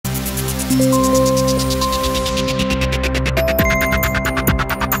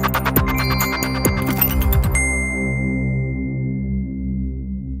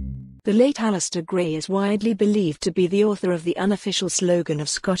The late Alasdair Gray is widely believed to be the author of the unofficial slogan of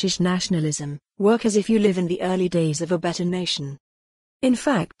Scottish nationalism, "Work as if you live in the early days of a better nation." In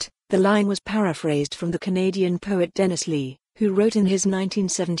fact, the line was paraphrased from the Canadian poet Dennis Lee, who wrote in his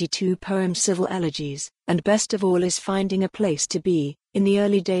 1972 poem Civil Elegies, "And best of all is finding a place to be, in the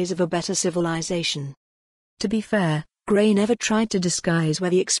early days of a better civilization." To be fair, Gray never tried to disguise where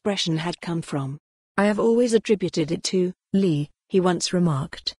the expression had come from. "I have always attributed it to Lee," he once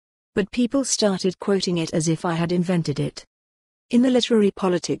remarked. But people started quoting it as if I had invented it. In the literary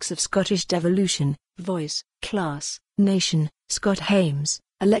politics of Scottish devolution, voice, class, nation, Scott Hames,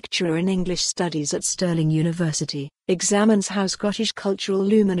 a lecturer in English studies at Stirling University, examines how Scottish cultural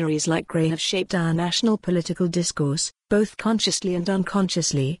luminaries like Gray have shaped our national political discourse, both consciously and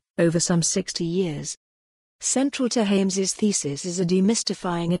unconsciously, over some 60 years. Central to Hames's thesis is a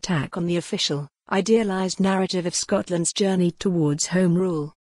demystifying attack on the official, idealized narrative of Scotland's journey towards Home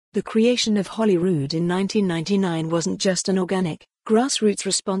Rule. The creation of Holyrood in 1999 wasn't just an organic, grassroots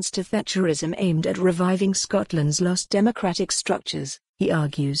response to Thatcherism aimed at reviving Scotland's lost democratic structures, he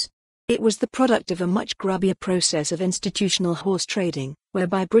argues. It was the product of a much grubbier process of institutional horse trading,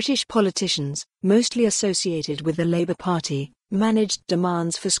 whereby British politicians, mostly associated with the Labour Party, managed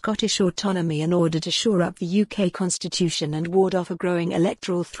demands for Scottish autonomy in order to shore up the UK constitution and ward off a growing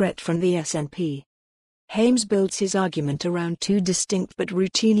electoral threat from the SNP. Hames builds his argument around two distinct but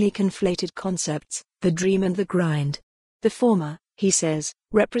routinely conflated concepts, the dream and the grind. The former, he says,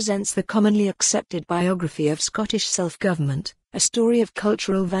 represents the commonly accepted biography of Scottish self-government, a story of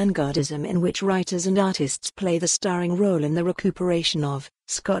cultural vanguardism in which writers and artists play the starring role in the recuperation of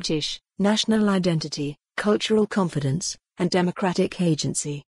Scottish national identity, cultural confidence, and democratic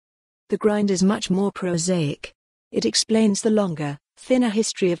agency. The grind is much more prosaic. It explains the longer, thinner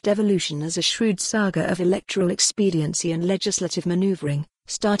history of devolution as a shrewd saga of electoral expediency and legislative manoeuvring,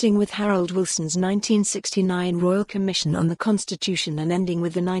 starting with Harold Wilson's 1969 Royal Commission on the Constitution and ending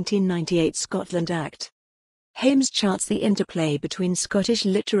with the 1998 Scotland Act. Hames charts the interplay between Scottish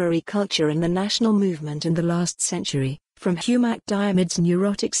literary culture and the national movement in the last century, from Hugh MacDiarmid's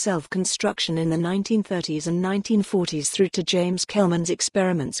neurotic self-construction in the 1930s and 1940s through to James Kelman's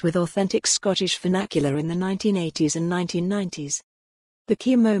experiments with authentic Scottish vernacular in the 1980s and 1990s. The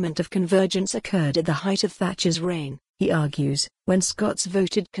key moment of convergence occurred at the height of Thatcher's reign, he argues, when Scots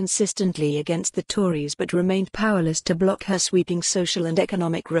voted consistently against the Tories but remained powerless to block her sweeping social and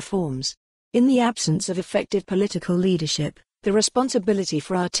economic reforms. In the absence of effective political leadership, the responsibility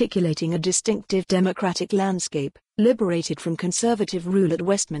for articulating a distinctive democratic landscape, liberated from conservative rule at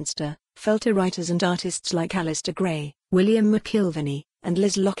Westminster, fell to writers and artists like Alasdair Gray, William McIlvanney, and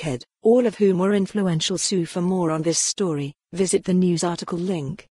Liz Lockhead, all of whom were influential. For more on this story, visit the news article link.